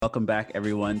Welcome back,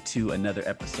 everyone, to another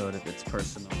episode of It's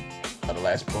Personal. The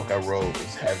last book I wrote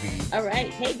was heavy. All right.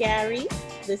 Hey, Gary.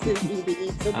 This is Evie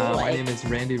Eats the Boy. My name is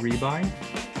Randy Rebai.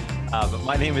 But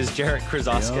my name is Jarek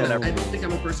Krzyzowska. I don't think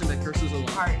I'm a person that curses a lot.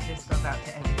 Heart just goes out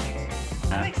to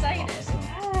educators. I'm excited. Awesome.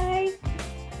 Hi.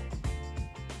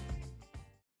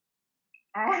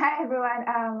 Hi everyone.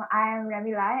 I am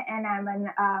Remy Lai, and I'm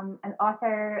an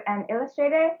author and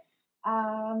illustrator.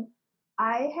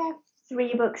 I have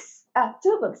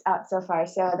two books out so far.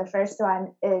 So the first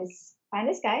one is Find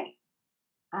the Sky,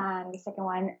 and the second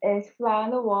one is Fly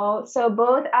on the Wall. So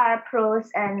both are prose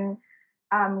and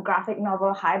graphic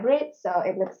novel hybrid. So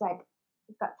it looks like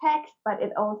it's got text, but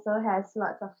it also has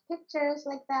lots of pictures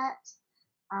like that.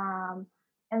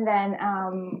 And then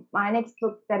my next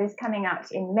book that is coming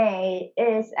out in May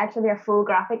is actually a full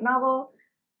graphic novel,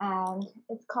 and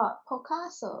it's called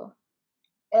Picasso.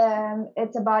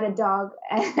 It's about a dog.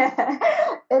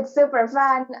 It's super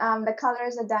fun. The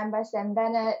colors are done by Sam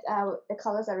Bennett. The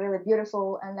colors are really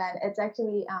beautiful, and then it's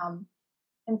actually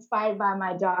inspired by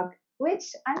my dog,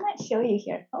 which I might show you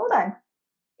here. Hold on.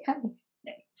 Come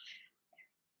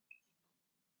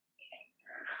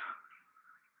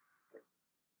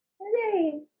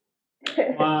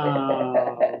here.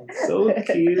 Wow, so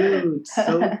cute,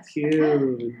 so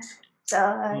cute.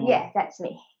 So yeah, that's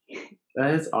me.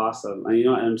 That is awesome. And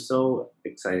I'm so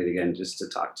excited again just to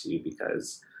talk to you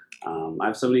because I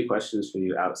have so many questions for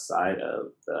you outside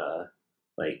of the,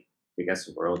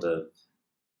 world of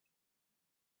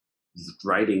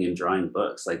writing and drawing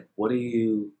books. Like, what do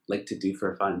you like to do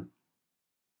for fun?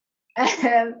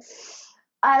 I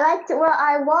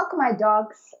walk my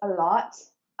dogs a lot.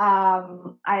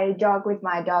 I jog with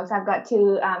my dogs. I've got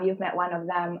two. You've met one of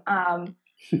them.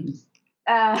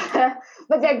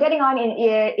 But they're getting on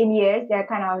in years. They're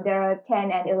 10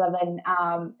 and 11.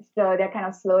 So they're kind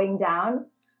of slowing down.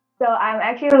 So I'm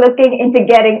actually looking into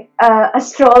getting a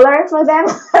stroller for them,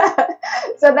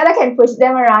 so that I can push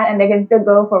them around and they can still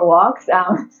go for walks.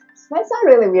 Might sound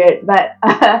really weird, but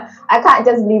I can't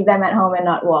just leave them at home and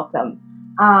not walk them.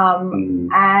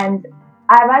 And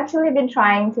I've actually been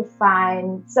trying to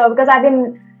find, because I've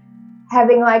been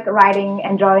having writing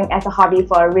and drawing as a hobby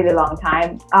for a really long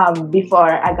time before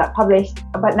I got published,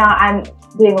 but now I'm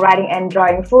doing writing and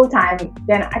drawing full time.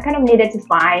 Then I kind of needed to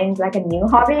find a new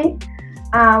hobby,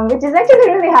 which is actually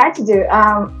really hard to do.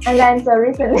 And then so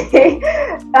recently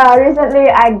I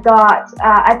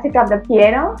picked up the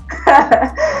piano.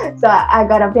 So I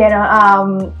got a piano,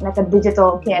 a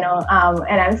digital piano,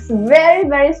 and I'm very,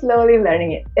 very slowly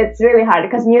learning it. It's really hard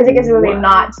because music is really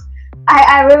not.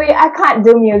 I can't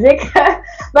do music,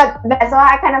 but that's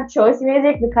why I kind of chose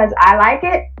music, because I like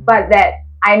it, but that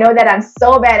I know that I'm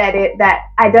so bad at it that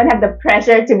I don't have the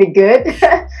pressure to be good.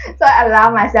 So I allow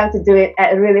myself to do it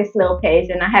at a really slow pace,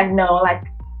 and I have no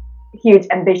huge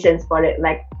ambitions for it.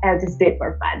 I'll just do it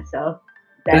for fun. So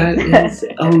that is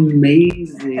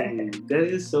amazing. That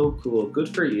is so cool.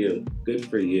 Good for you. Good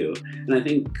for you. And I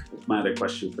think my other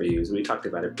question for you is, we talked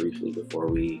about it briefly before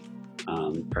we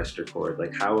pressed record.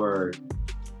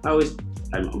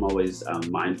 I'm always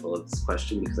mindful of this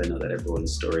question because I know that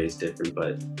everyone's story is different,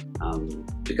 but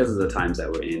because of the times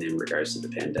that we're in regards to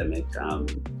the pandemic,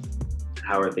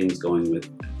 how are things going with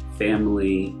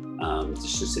family,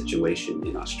 just the situation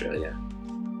in Australia?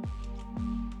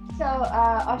 So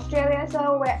Australia,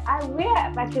 we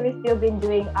have actually still been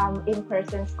doing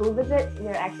in-person school visits.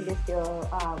 We're actually still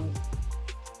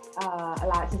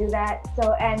allowed to do that.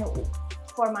 So, and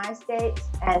for my state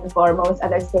and for most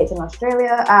other states in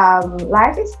Australia,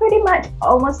 life is pretty much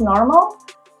almost normal,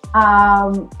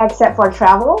 except for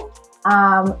travel.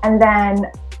 And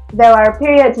then there are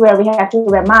periods where we have to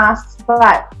wear masks,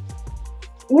 but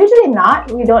usually not.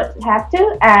 We don't have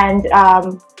to. And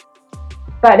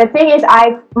but the thing is,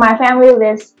 my family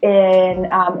lives in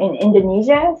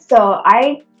Indonesia, so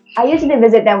I usually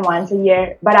visit them once a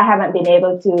year, but I haven't been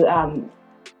able to.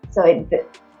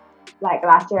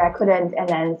 Last year I couldn't, and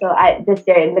then this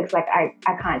year it looks like I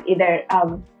can't either,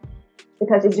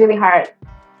 because it's really hard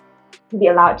to be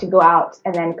allowed to go out,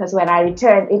 and then because when I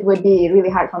return it would be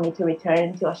really hard for me to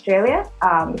return to Australia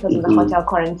because of the hotel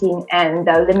quarantine and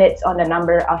the limits on the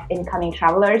number of incoming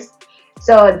travelers.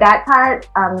 So that part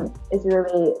is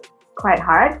really quite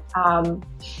hard,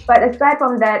 but aside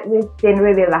from that, we've been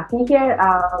really lucky here.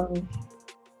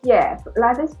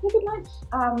 Life is pretty much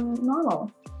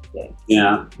normal.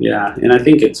 Yeah. And I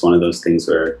think it's one of those things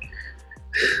where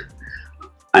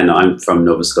I know I'm from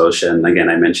Nova Scotia, and again,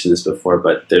 I mentioned this before,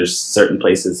 but there's certain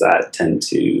places that tend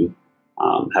to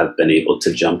have been able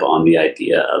to jump on the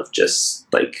idea of just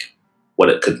what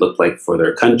it could look like for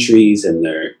their countries and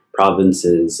their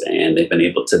provinces, and they've been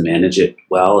able to manage it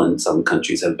well. And some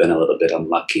countries have been a little bit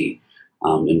unlucky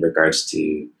in regards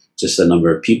to just the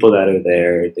number of people that are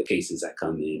there, the cases that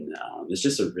come in. It's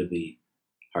just a really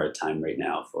hard time right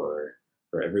now for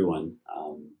everyone.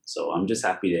 So I'm just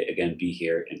happy to again be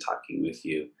here and talking with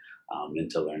you and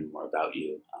to learn more about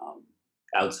you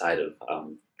outside of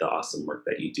the awesome work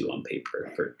that you do on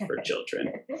paper for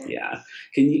children. Yeah.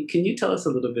 Can you tell us a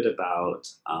little bit about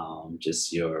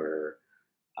just your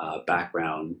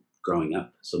background growing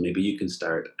up? So maybe you can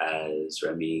start as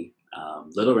Remy,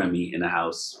 little Remy in a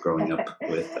house growing up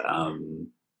with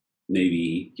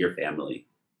maybe your family.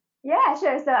 Yeah,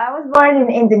 sure. So I was born in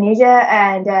Indonesia,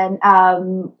 and then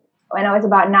when I was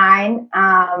about 9,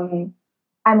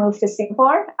 I moved to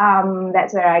Singapore.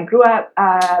 That's where I grew up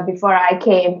before I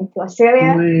came to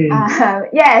Australia.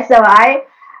 Yeah, so I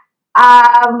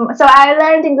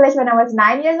learned English when I was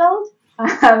 9 years old,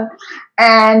 so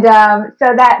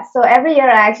every year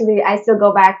I still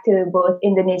go back to both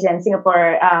Indonesia and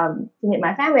Singapore to meet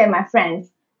my family and my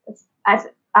friends.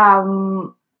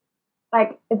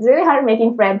 Like it's really hard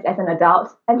making friends as an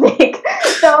adult, I think.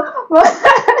 So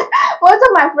most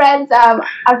of my friends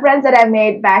are friends that I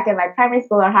made back in like primary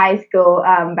school or high school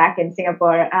back in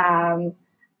Singapore.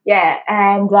 Yeah,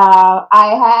 and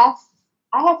I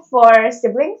have 4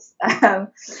 siblings.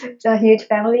 It's a huge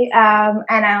family. And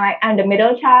I'm the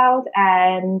middle child.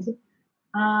 And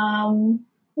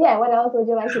yeah, what else would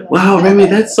you like to know? Wow, Remy,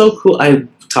 that's so cool. I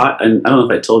taught, and I don't know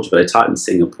if I told you, but I taught in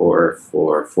Singapore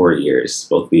for 4 years,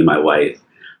 both me and my wife.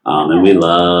 And we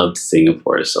loved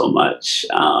Singapore so much.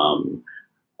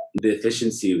 The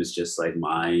efficiency was just like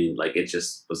mine. Like it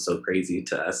just was so crazy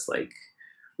to us. Like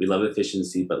we love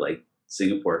efficiency, but like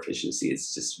Singapore efficiency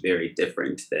is just very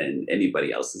different than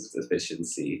anybody else's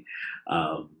efficiency.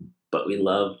 But we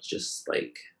love just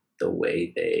like the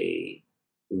way they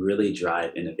really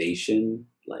drive innovation,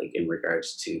 like in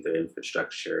regards to their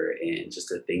infrastructure and just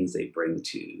the things they bring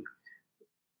to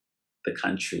the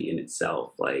country in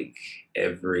itself. Like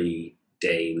every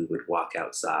day we would walk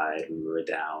outside, we were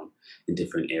down in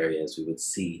different areas, we would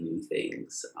see new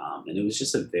things. And it was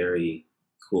just a very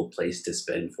cool place to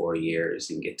spend 4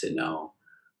 years and get to know.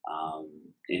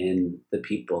 And the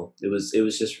people, it was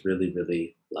just really,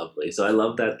 really lovely. So I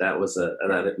love that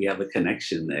that we have a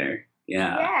connection there.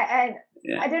 Yeah. Yeah, and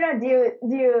I don't know,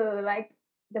 do you like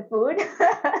the food?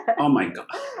 Oh my God.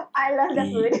 I love the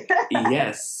food.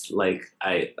 Yes, like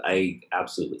I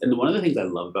absolutely. And one of the things I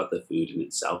love about the food in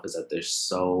itself is that there's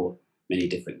so many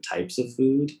different types of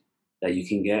food that you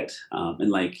can get.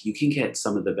 And like you can get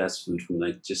some of the best food from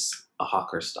like just a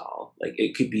hawker stall. Like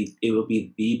it will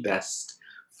be the best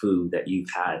food that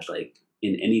you've had like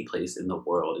in any place in the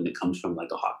world. And it comes from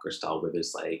like a hawker stall where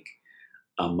there's like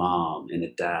a mom and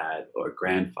a dad or a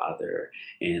grandfather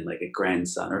and like a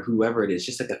grandson or whoever it is,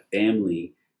 just like a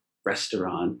family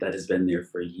restaurant that has been there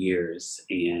for years,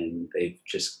 and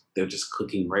they're just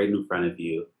cooking right in front of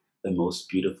you the most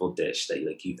beautiful dish that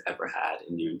like you've ever had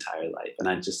in your entire life. And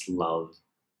I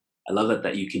love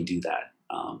that you can do that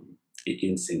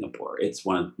in Singapore. It's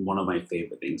one of my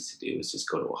favorite things to do is just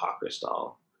go to a hawker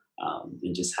stall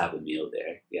and just have a meal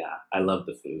there. Yeah, I love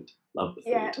the food. Love the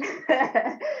food. Yeah,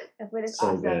 the food is so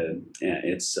awesome. Good. Yeah,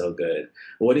 it's so good.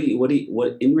 What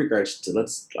in regards to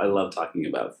I love talking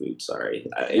about food. Sorry,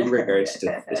 in regards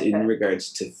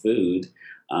to food,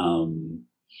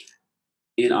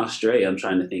 in Australia, I'm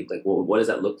trying to think like, what does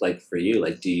that look like for you?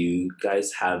 Like, do you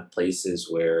guys have places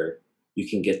where you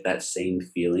can get that same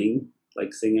feeling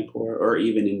like Singapore or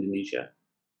even Indonesia?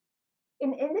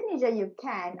 In Indonesia, you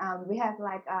can. We have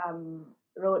like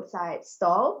roadside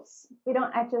stalls. We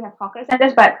don't actually have hawker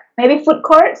centers, but maybe food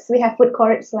courts. We have food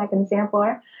courts like in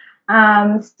Singapore.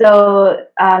 The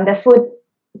food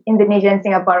in Indonesia and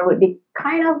Singapore would be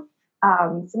kind of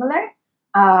similar.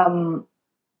 And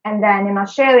then in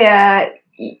Australia,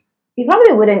 you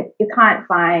can't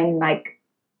find like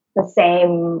the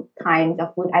same kinds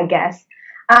of food, I guess.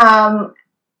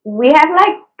 We have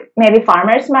like maybe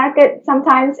farmers market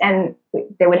sometimes, and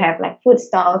they would have like food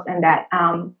stalls and that.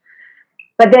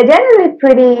 But they're generally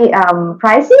pretty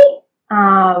pricey.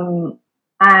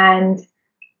 And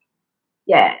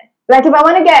yeah, like if I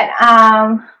want to get,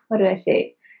 what do I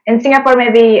say? In Singapore,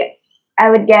 maybe I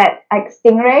would get like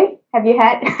stingray. Have you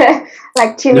had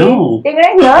like chili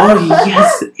stingray? No. Oh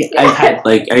yes, I've had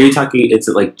like. Are you talking? It's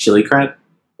like chili crab,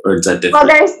 or is that different?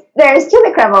 Well, there's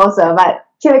chili crab also, but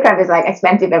chili crab is like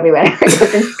expensive everywhere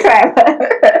because it's crab.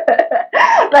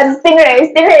 But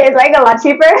stingray is like a lot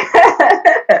cheaper.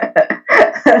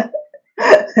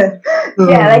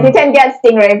 Yeah, like you can get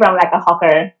stingray from like a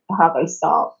hawker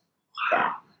stall.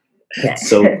 Yeah. It's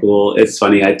so cool. It's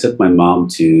funny. I took my mom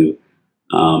to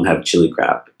have chili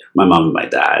crab. My mom and my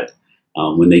dad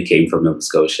when they came from Nova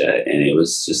Scotia, and it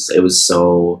was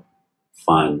so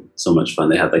fun, so much fun.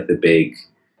 They had like the big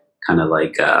kind of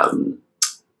like I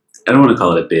don't want to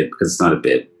call it a bib because it's not a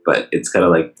bib, but it's kind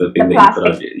of like the thing The that you put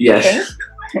on. plastic Yeah.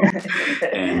 thing.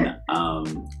 And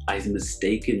I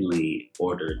mistakenly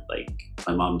ordered like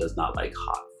my mom does not like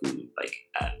hot food like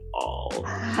at all,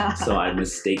 so I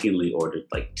mistakenly ordered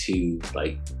like two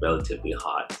like relatively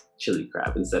hot chili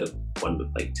crab instead of one with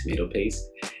like tomato paste,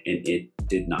 and it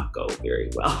did not go very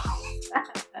well.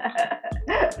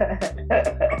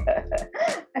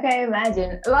 I can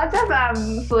imagine. Lots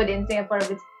of food in Singapore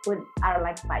with food are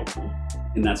like spicy.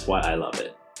 And that's why I love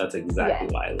it. That's exactly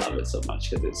Yeah. why I love it so much,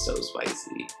 because it's so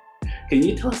spicy. Can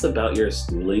you tell us about your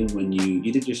schooling when you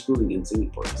did your schooling in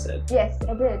Singapore? You said. Yes,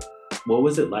 I did. What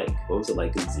was it like? What was it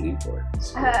like in Singapore?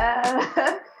 School?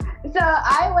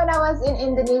 When I was in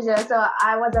Indonesia, so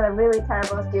I was a really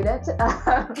terrible student.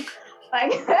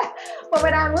 But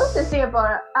when I moved to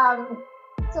Singapore,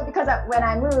 so because when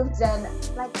I moved, then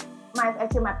like my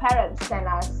parents then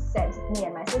sent me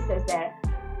and my sisters there,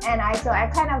 and I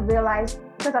kind of realized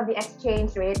because of the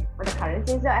exchange rate for the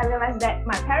currency, so I realized that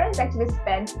my parents actually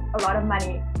spent a lot of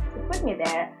money to put me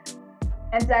there.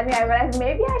 And suddenly I realized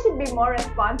maybe I should be more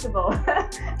responsible,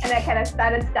 and I kind of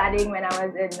started studying when I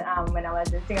was in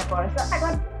Singapore. So I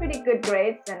got pretty good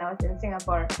grades when I was in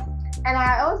Singapore, and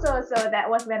so that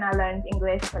was when I learned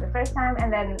English for the first time.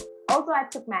 And then also I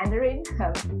took Mandarin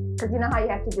because you know how you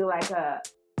have to do like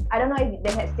I don't know if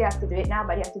they still have to do it now,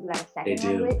 but you have to do like a second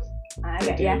language.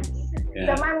 Yeah.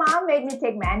 So my mom made me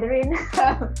take Mandarin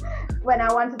when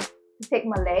I wanted to take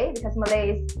Malay, because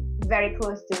Malay is very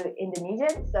close to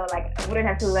Indonesian, so like I wouldn't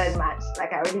have to learn much,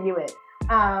 like I already knew it.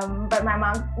 But my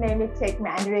mom made me take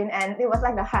Mandarin, and it was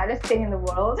like the hardest thing in the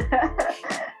world.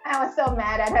 I was so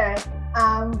mad at her.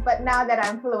 But now that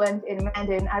I'm fluent in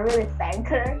Mandarin, I really thank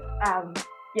her.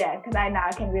 Because now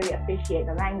I can really appreciate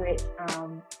the language.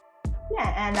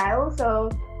 And I also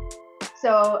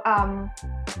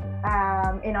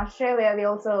in Australia we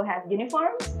also have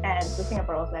uniforms, and so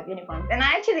Singapore also have uniforms, and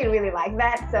I actually really like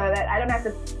that, so that I don't have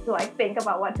to like think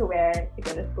about what to wear to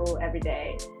go to school every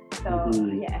day. So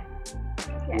yeah.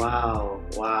 Wow,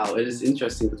 it is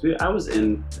interesting because I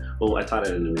taught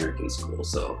at an American school,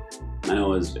 so I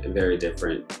know it was very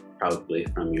different probably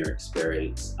from your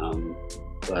experience.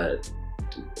 But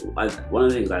one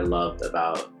of the things I loved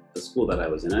about the school that I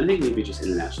was in, I think maybe just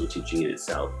international teaching in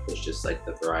itself, was just like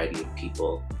the variety of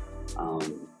people.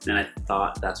 And I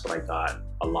thought that's what I got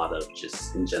a lot of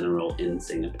just in general in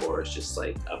Singapore, is just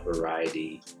like a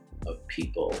variety of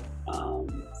people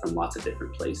from lots of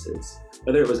different places,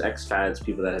 whether it was expats,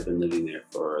 people that have been living there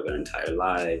for their entire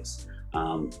lives.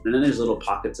 And then there's little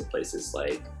pockets of places,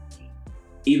 like,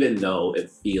 even though it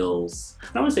feels,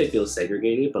 I don't want to say it feels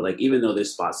segregated, but like even though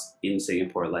there's spots in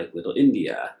Singapore like Little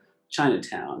India,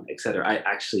 Chinatown, etc., I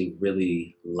actually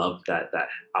really loved that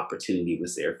opportunity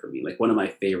was there for me. Like one of my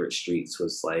favorite streets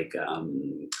was like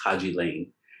Haji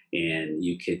Lane, and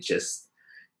you could just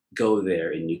go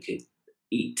there and you could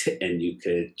eat and you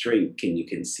could drink and you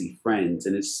can see friends,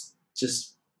 and it's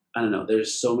just, I don't know,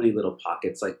 there's so many little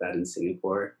pockets like that in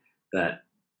Singapore that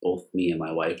both me and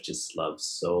my wife just love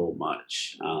so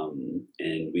much,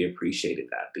 and we appreciated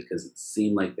that because it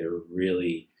seemed like they were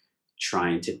really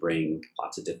trying to bring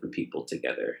lots of different people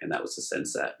together, and that was the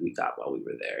sense that we got while we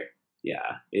were there.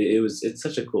 Yeah, it's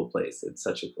such a cool place. It's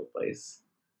such a cool place.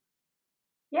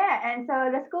 Yeah, and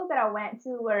so the schools that I went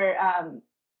to were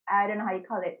I don't know how you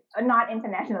call it, not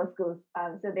international schools.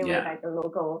 So they were like the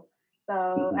local.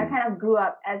 So I kind of grew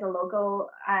up as a local,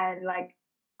 and like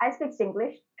I speak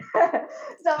Singlish.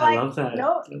 So I like love that.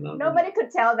 Nobody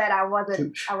could tell that I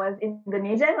was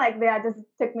Indonesian. Like they just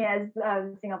took me as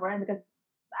Singaporean because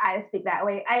I speak that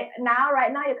way. Right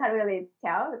now you can't really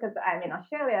tell because I'm in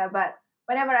Australia, but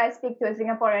whenever I speak to a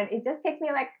Singaporean, it just takes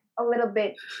me like a little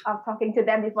bit of talking to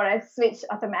them before I switch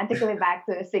automatically back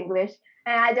to Singlish.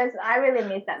 And I really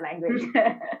miss that language.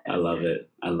 I love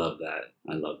it. I love that.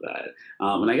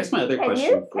 And I guess my other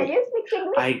question. Can you speak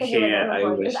Singlish? I can't. I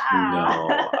wish. No.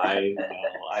 I know.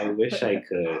 I wish I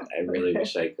could. I really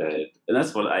wish I could. And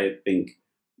that's what I think.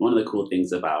 One of the cool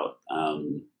things about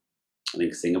I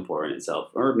think Singapore in itself,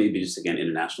 or maybe just again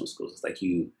international schools, is like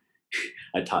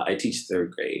I teach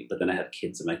third grade, but then I have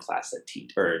kids in my class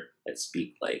that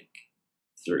speak like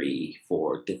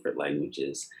 3-4 different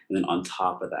languages, and then on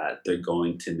top of that, they're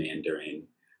going to Mandarin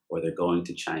or they're going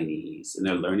to Chinese, and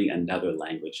they're learning another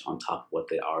language on top of what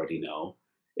they already know.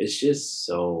 It's just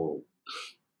so,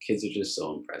 kids are just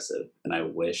so impressive, and I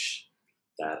wish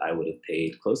that I would have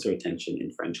paid closer attention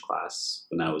in French class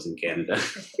when I was in Canada.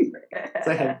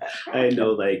 So I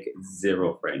know like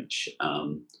zero French.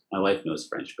 My wife knows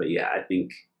French, but yeah, I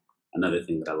think another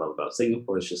thing that I love about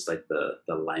Singapore is just like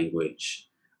the language.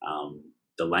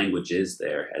 The language is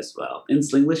there as well. And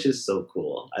Slinglish is so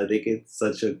cool. I think it's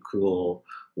such a cool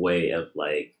way of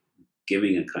like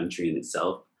giving a country in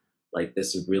itself like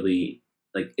this really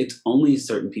like it's only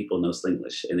certain people know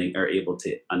Slinglish and they are able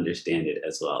to understand it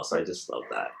as well. So I just love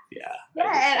that. Yeah.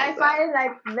 Yeah, and I find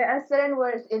like there are certain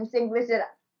words in Singlish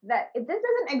that it just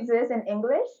doesn't exist in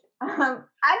English. I don't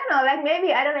know, like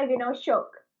maybe I don't know if you know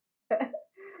shock.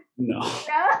 No. No? Oh no,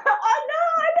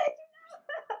 I thought you know.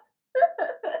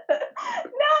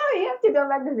 No, you have to go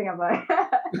back to Singapore.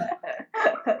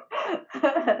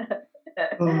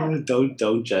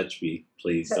 Don't judge me,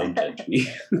 please. Don't judge me.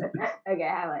 Okay,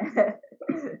 I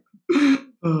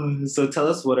won't. So tell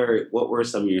us what were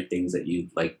some of your things that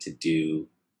you'd like to do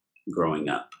growing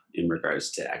up in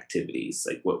regards to activities?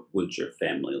 Like what would your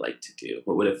family like to do?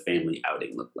 What would a family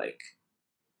outing look like?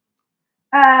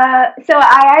 Because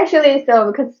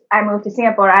I moved to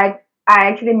Singapore, I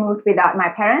actually moved without my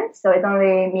parents. So it's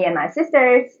only me and my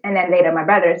sisters, and then later my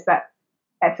brothers. But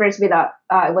at first, it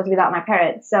was without my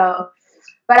parents. So,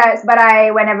 but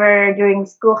I whenever during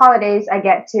school holidays, I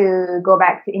get to go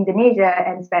back to Indonesia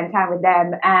and spend time with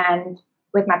them and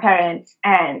with my parents.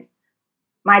 And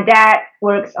my dad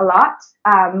works a lot,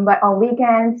 but on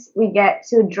weekends we get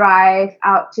to drive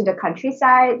out to the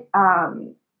countryside.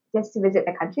 Just to visit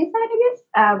the countryside, I guess.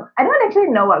 I don't actually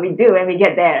know what we do when we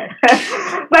get there.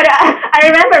 But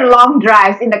I remember long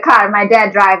drives in the car, my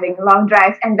dad driving long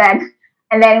drives. And then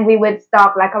we would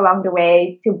stop like along the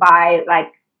way to buy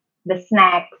like the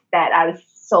snacks that are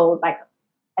sold like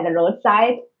at the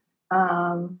roadside.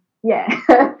 Yeah.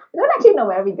 I don't actually know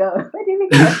where we go. Where did we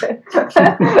go?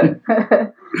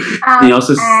 You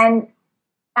also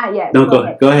yeah. No, go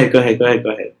ahead.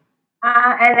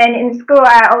 And then in school,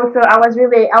 I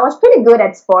was pretty good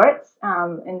at sports.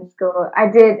 In school, I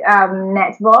did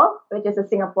netball, which is a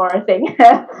Singapore thing,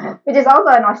 which is also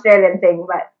an Australian thing,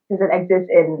 but doesn't exist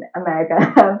in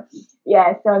America.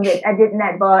 Yeah, so I did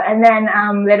netball, and then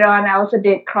later on, I also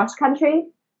did cross country.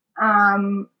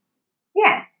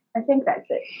 Yeah, I think that's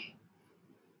it.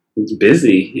 It's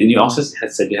busy, and you also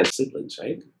said you had siblings,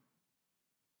 right?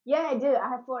 Yeah, I do. I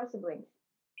have 4 siblings.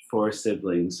 4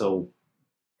 siblings, so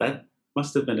that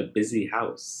must have been a busy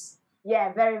house.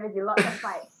 Yeah, very busy. Lots of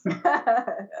fights.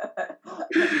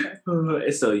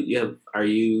 So are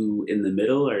you in the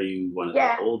middle? Or are you one of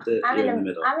the oldest? I'm in the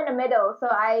middle. I'm in the middle. So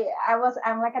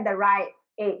I'm like at the right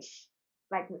age,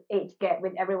 like age gap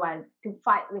with everyone to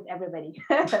fight with everybody.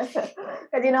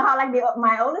 Because you know how like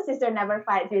my older sister never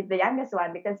fights with the youngest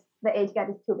one because the age gap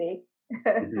is too big.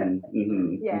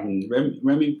 Yeah.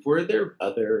 Remy, were there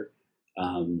other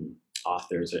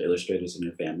authors or illustrators in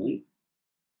your family?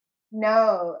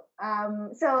 No.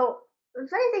 So the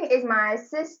funny thing is my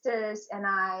sisters and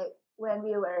I, when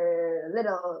we were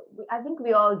little, I think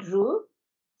we all drew.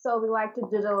 So we like to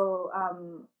doodle.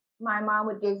 My mom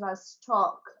would give us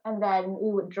chalk and then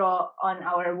we would draw on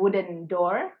our wooden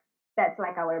door. That's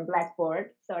like our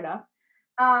blackboard, sort of.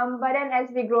 But then as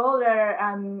we grew older,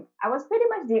 I was pretty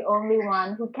much the only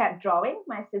one who kept drawing.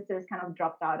 My sisters kind of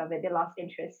dropped out of it. They lost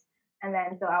interest. And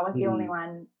then so I was the only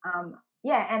one.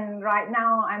 Yeah, and right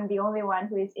now I'm the only one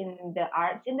who is in the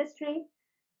arts industry.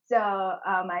 So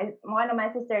one of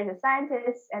my sisters is a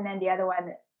scientist, and then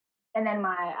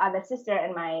my other sister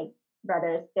and my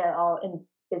brothers, they're all in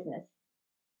business.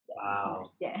 Wow.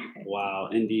 Yeah. Wow.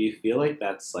 And do you feel like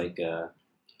that's like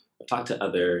I've talked to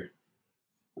other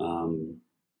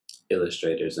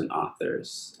illustrators and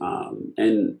authors,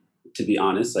 and to be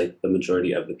honest, like the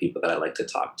majority of the people that I like to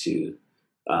talk to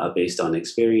based on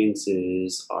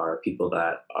experiences are people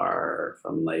that are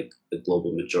from like the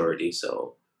global majority.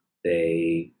 So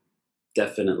they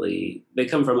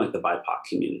come from like the BIPOC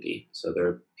community. So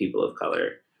they're people of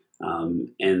color.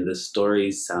 And the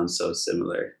stories sound so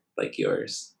similar, like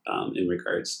yours, in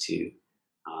regards to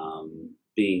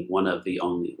being one of the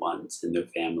only ones in their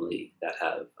family that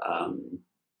have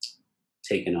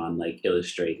taken on like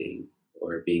illustrating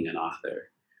or being an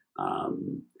author.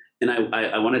 And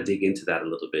I want to dig into that a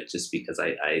little bit just because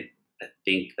I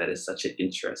think that is such an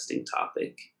interesting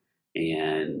topic.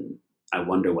 And I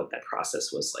wonder what that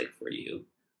process was like for you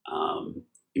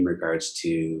in regards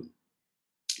to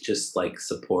just like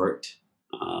support,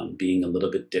 being a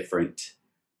little bit different.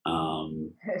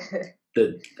 I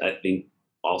think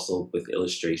also with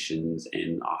illustrations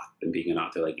and being an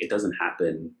author, like it doesn't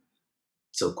happen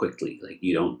so quickly. Like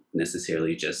you don't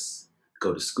necessarily just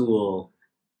go to school,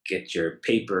 get your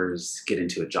papers, get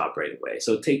into a job right away.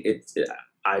 So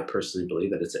I personally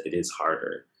believe that it is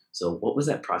harder. So what was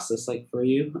that process like for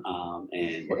you?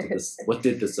 And what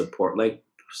did the support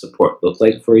look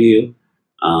like for you?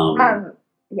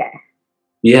 Yeah.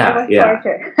 Yeah, It was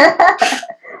torture.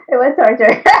 It was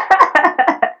torture.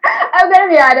 I'm gonna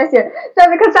be honest here. So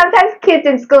because sometimes kids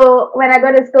in school, when I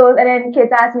go to school, and then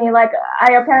kids ask me like,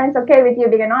 "Are your parents okay with you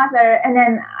being an author?" And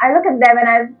then I look at them and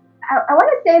I want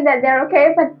to say that they're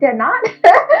okay, but they're not.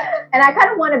 And I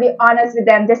kind of want to be honest with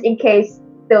them just in case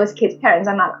those kids' parents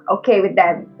are not okay with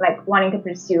them like wanting to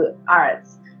pursue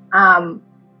arts.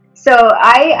 So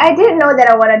I didn't know that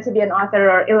I wanted to be an author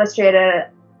or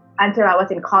illustrator until I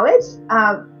was in college.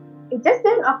 It just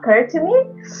didn't occur to me.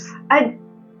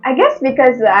 I guess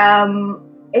because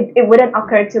it wouldn't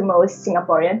occur to most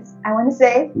Singaporeans, I want to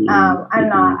say.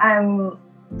 I'm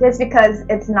just because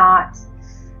it's not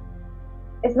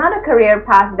a career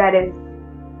path that is,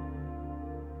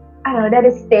 I don't know, that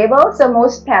is stable. So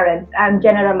most parents, I'm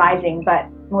generalizing, but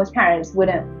most parents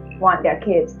wouldn't want their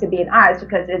kids to be in arts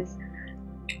because it's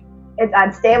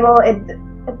unstable. It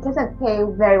doesn't pay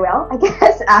very well, I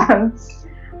guess.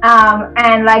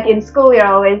 And like in school, you're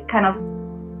always kind of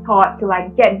taught to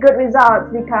like get good results,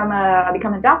 become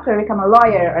a doctor, become a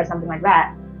lawyer, or something like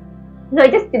that. So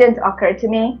it just didn't occur to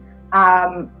me.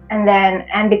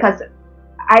 And because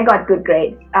I got good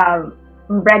grades, I'm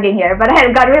bragging here, but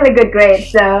I got really good grades.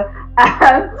 So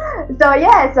I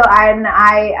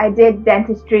did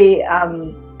dentistry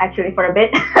actually for a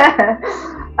bit.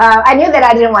 I knew that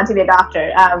I didn't want to be a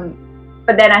doctor,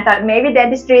 but then I thought maybe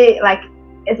dentistry, like,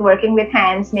 is working with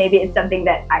hands, maybe it's something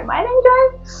that I might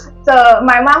enjoy. So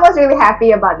my mom was really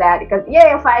happy about that because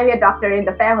yay, finally a doctor in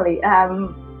the family.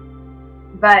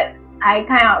 But I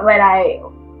kind of,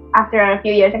 after a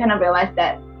few years, I kind of realized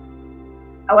that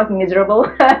I was miserable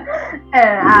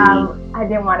and I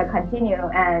didn't want to continue,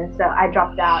 and so I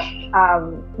dropped out.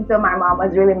 So my mom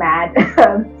was really mad.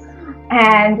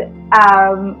 And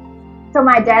so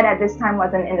my dad at this time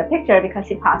wasn't in the picture because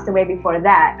he passed away before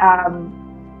that.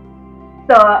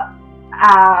 So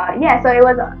it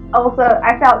was also,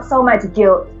 I felt so much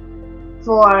guilt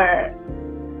for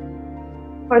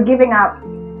giving up,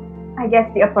 I guess,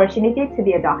 the opportunity to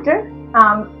be a doctor.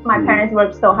 My parents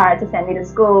worked so hard to send me to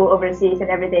school overseas and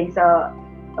everything, so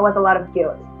it was a lot of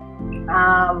guilt.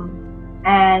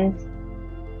 And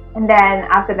then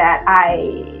after that,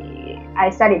 I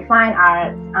studied fine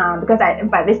arts because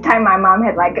by this time my mom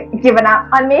had like given up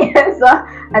on me. So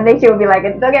I think she would be like,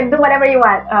 "Okay, do whatever you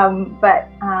want."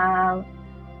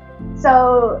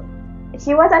 So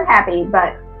she wasn't happy,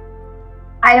 but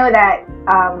I know that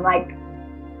like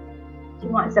she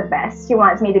wants the best. She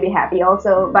wants me to be happy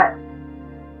also, but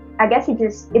I guess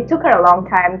it took her a long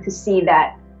time to see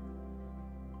that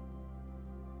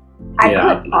I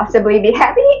could possibly be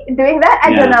happy doing that.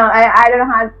 I don't know. I don't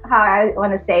know how I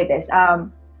want to say this.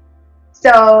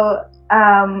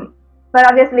 But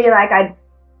obviously, like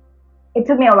it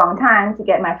took me a long time to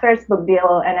get my first book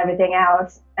deal and everything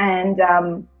else. And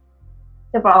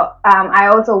I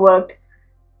also worked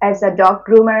as a dog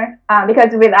groomer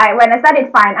because when I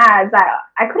studied fine arts,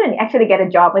 I couldn't actually get a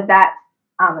job with that.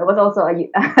 It was also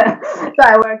so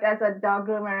I worked as a dog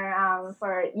groomer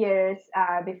for years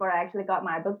before I actually got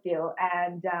my book deal,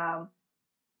 and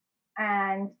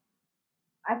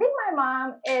I think my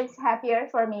mom is happier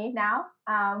for me now,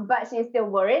 but she's still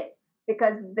worried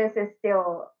because this is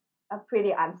still a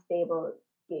pretty unstable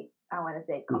gig, I want to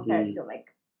say, compared to like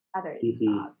other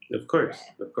jobs. Of course.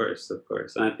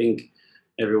 And I think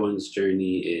everyone's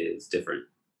journey is different,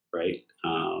 right?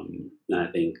 And I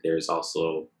think there's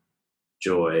also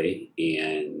joy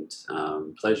and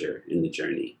pleasure in the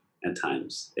journey at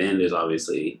times. And there's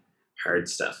obviously hard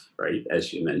stuff, right?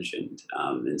 As you mentioned.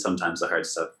 And sometimes the hard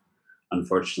stuff,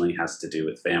 unfortunately, has to do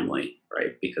with family,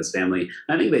 right? Because family,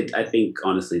 I think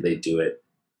honestly, they do it,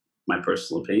 my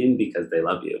personal opinion, because they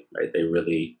love you, right? They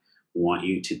really want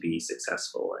you to be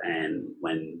successful. And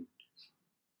when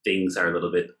things are a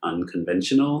little bit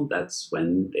unconventional, that's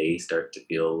when they start to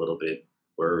feel a little bit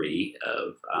worry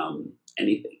of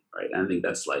anything, right? And I think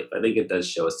that's life. I think it does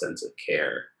show a sense of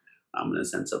care and a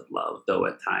sense of love, though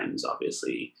at times,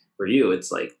 obviously, for you,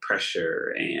 it's like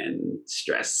pressure and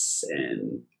stress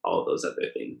and all those other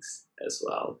things as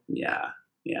well. Yeah.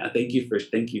 Thank you for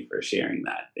sharing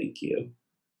that. Thank you.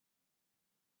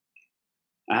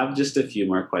 I have just a few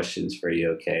more questions for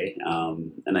you, okay?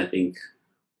 And I think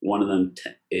one of them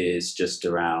is just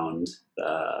around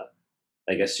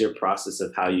I guess your process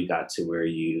of how you got to where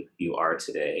you are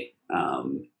today,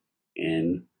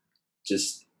 and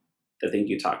just I think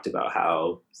you talked about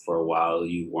how for a while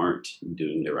you weren't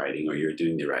doing the writing, or you were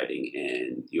doing the writing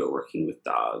and you were working with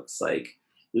dogs. Like,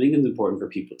 I think it's important for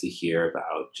people to hear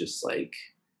about just like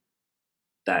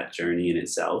that journey in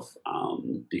itself,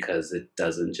 because it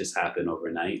doesn't just happen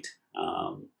overnight.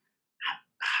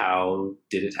 How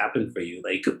did it happen for you?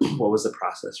 Like, what was the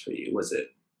process for you? Was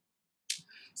it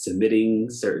submitting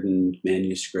certain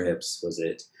manuscripts? Was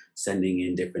it sending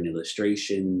in different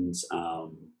illustrations?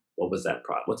 What was that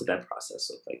what did that process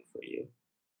look like for you?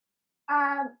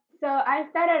 So I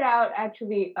started out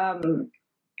actually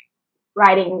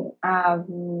writing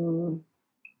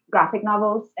graphic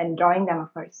novels and drawing them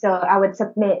first. So I would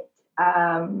submit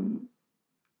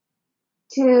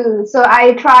so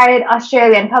I tried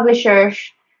Australian publishers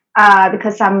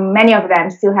because many of them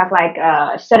still have like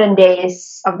certain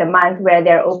days of the month where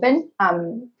they're open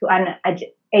to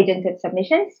unagented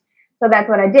submissions. So that's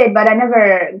what I did, but I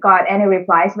never got any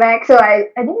replies back. So I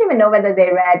didn't even know whether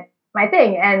they read my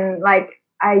thing. And like,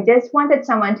 I just wanted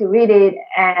someone to read it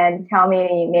and tell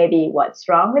me maybe what's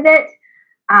wrong with it.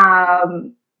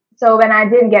 So when I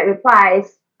didn't get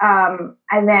replies,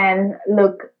 I then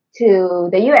looked to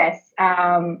the US.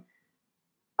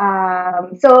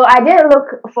 So I didn't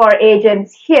look for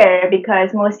agents here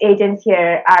because most agents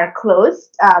here are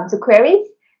closed to queries.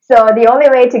 So the only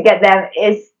way to get them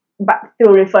is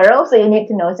through referral. So you need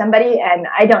to know somebody, and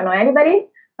I don't know anybody.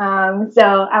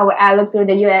 So I looked through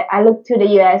the US. I looked to the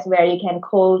US where you can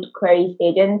cold queries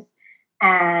agents,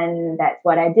 and that's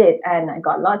what I did. And I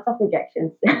got lots of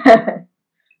rejections.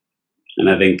 And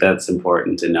I think that's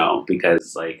important to know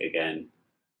because, like, again,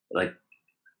 like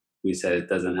we said, it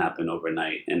doesn't happen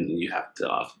overnight, and you have to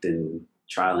often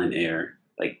trial and error.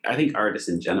 Like, I think artists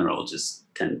in general just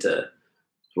tend to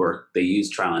they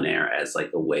use trial and error as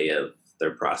like a way of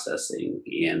their processing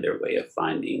and their way of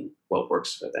finding what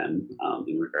works for them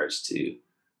in regards to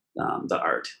the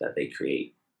art that they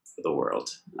create for the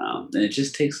world. And it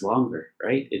just takes longer,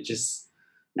 right? It just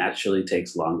naturally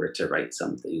takes longer to write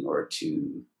something or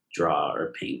to draw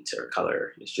or paint or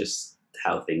color. It's just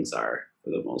how things are for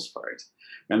the most part.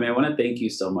 Remy, I want to thank you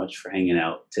so much for hanging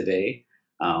out today.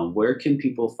 Where can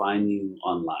people find you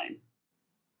online?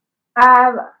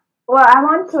 Well, I'm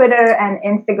on Twitter and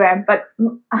Instagram, but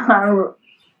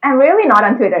I'm really not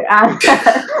on Twitter.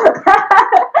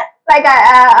 Like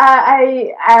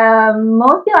I'm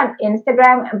mostly on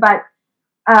Instagram, but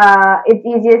it's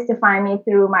easiest to find me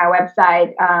through my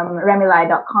website,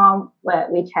 remylai.com,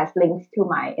 which has links to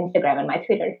my Instagram and my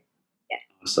Twitter. Yeah.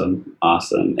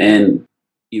 Awesome. And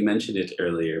you mentioned it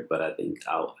earlier, but I think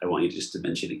I want you just to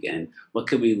mention again. What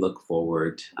can we look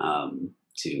forward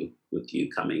to with you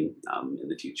coming in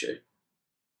the future?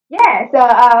 Yeah.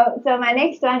 So my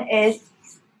next one is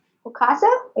Picasso,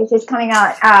 which is coming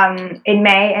out in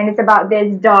May, and it's about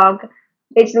this dog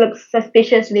which looks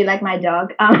suspiciously like my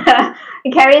dog.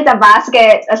 He carries a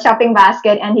shopping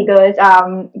basket, and he goes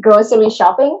grocery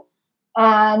shopping.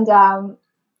 And I'm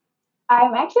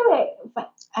actually, I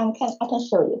can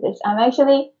show you this. I'm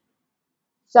actually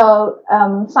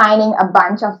finding a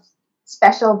bunch of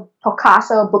special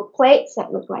Picasso book plates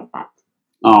that look like that.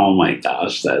 Oh my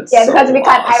gosh, that's because so we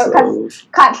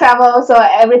can't travel, so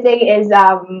everything is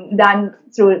done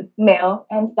through mail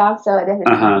and stuff. So this is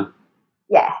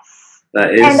yes,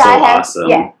 that is awesome.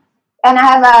 Yeah, and I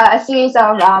have a series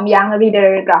of young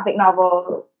reader graphic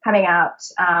novel coming out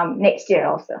next year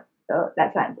also. So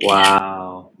that's fun.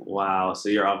 Wow. So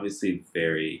you're obviously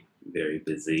very, very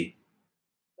busy.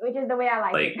 Which is the way I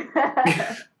like it.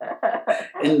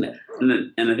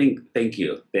 and I think thank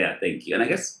you. Yeah, thank you. And I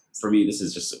guess for me, this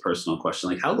is just a personal question.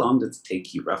 Like, how long does it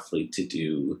take you roughly to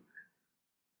do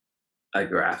a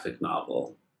graphic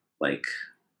novel? Like,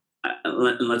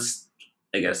 let's,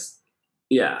 I guess,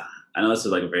 yeah. I know this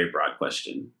is like a very broad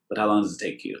question, but how long does it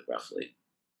take you roughly?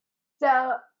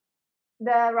 So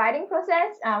the writing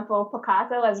process for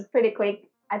Picasso was pretty quick.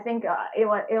 I think it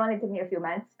only took me a few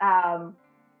months,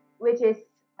 which is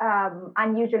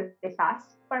unusually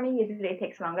fast for me. Usually it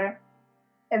takes longer.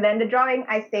 And then the drawing,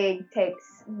 I think,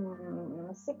 takes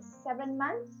 6-7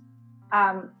 months.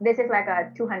 This is like a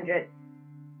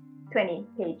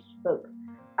 220-page book.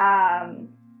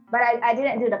 But I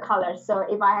didn't do the colors. So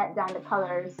if I had done the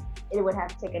colors, it would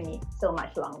have taken me so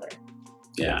much longer.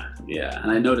 Yeah.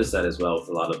 And I noticed that as well with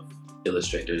a lot of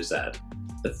illustrators, that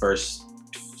the first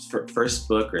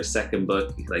book or second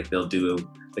book, like they'll do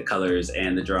the colors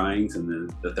and the drawings, and then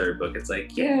the third book it's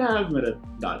like, yeah, I'm gonna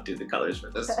not do the colors for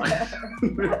this one. Just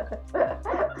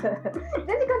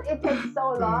because it takes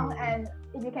so long, and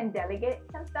if you can delegate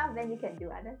some stuff, then you can do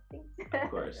other things. Of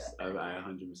course, I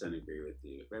 100% agree with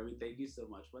you. Remy, thank you so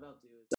much. What I'll do is